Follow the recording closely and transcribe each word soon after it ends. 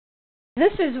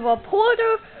This is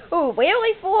reporter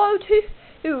Whaley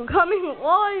 402 coming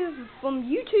live from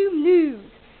YouTube News.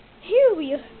 Here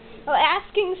we are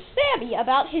asking Sammy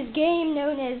about his game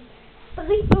known as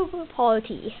Sleepover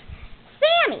Party.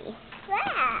 Sammy!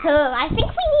 Yeah. I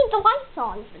think we need the lights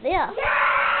on for this.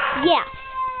 Yeah! Yes.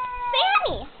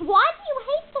 Sammy, why do you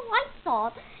hate the lights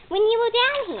on when you were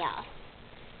down here?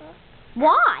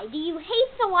 Why do you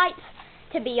hate the lights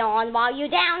to be on while you're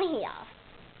down here?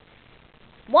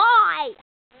 Why?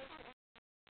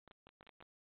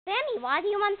 Sammy, why do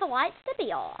you want the lights to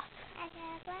be off?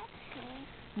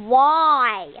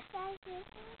 Why?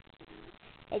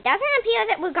 It doesn't appear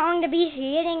that we're going to be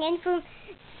getting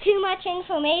too much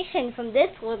information from this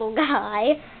little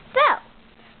guy. So,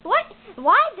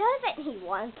 why doesn't he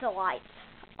want the lights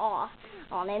off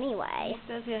on anyway? He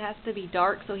says it has to be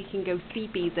dark so he can go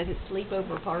sleepies at his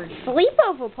sleepover party.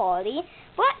 Sleepover party?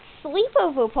 What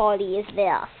sleepover party is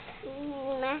this?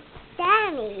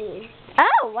 Sammy.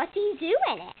 Oh, what do you do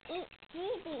in it?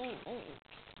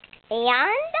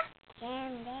 And?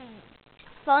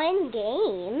 Fun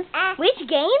games. Which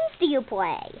games do you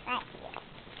play?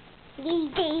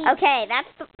 Okay, that's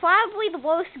probably the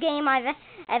worst game I've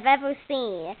ever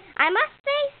seen. I must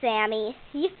say, Sammy,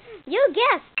 your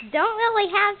guests don't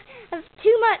really have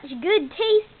too much good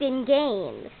taste in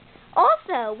games.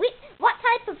 Also, what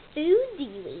type of food do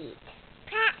you eat?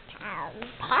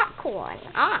 Popcorn.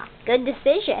 Good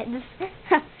decisions.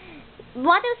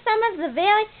 What are some of the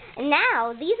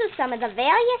these are some of the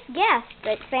various guests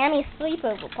at Sammy's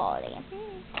sleepover party.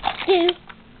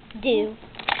 Do.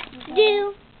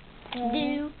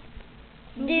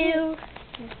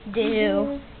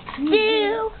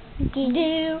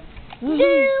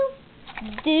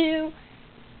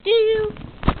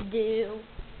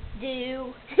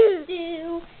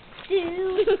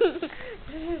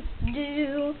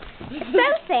 So,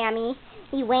 Sammy,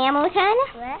 you Hamilton,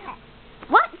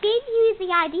 what gave you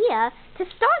the idea to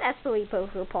start a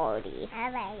sleepover party?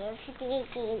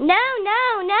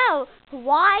 No.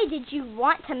 Why did you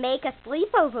want to make a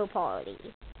sleepover party?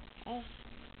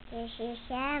 This is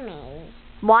Sammy.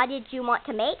 Why did you want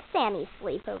to make Sammy's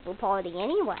sleepover party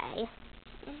anyway?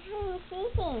 I'm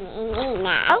sleeping in me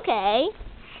now. Okay.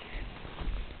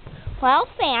 Well,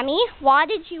 Sammy, why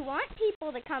did you want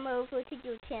people to come over to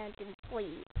your tent and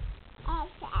sleep?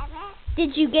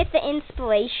 Did you get the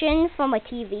inspiration from a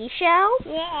TV show?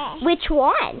 Yeah. Which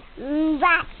one?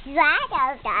 That's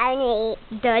Duddud.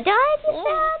 Duddud, you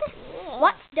said? Yeah.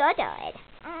 What's Duddud?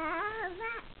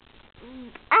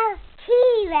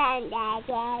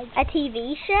 A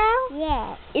TV show?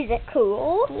 Yeah. Is it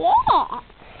cool? Yeah.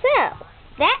 So,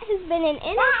 that has been an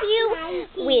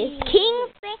interview with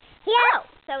KingSammy. Oh,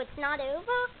 so it's not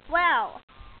over? Well,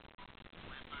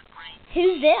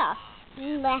 who's this?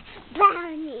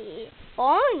 Brownie.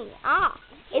 Barney.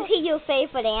 Is he your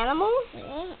favorite animal?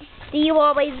 Yeah. Do you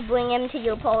always bring him to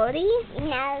your party?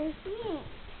 No.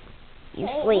 You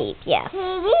sleep, yes.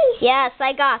 Yes,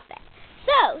 I got that.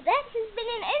 So, that has been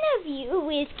an interview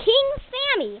with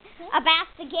KingSammy about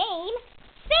the game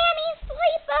Sammy's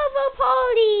Sleepover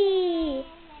Party.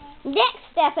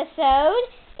 Next episode,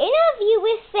 interview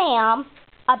with Sam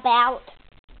about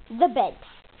the bedtime.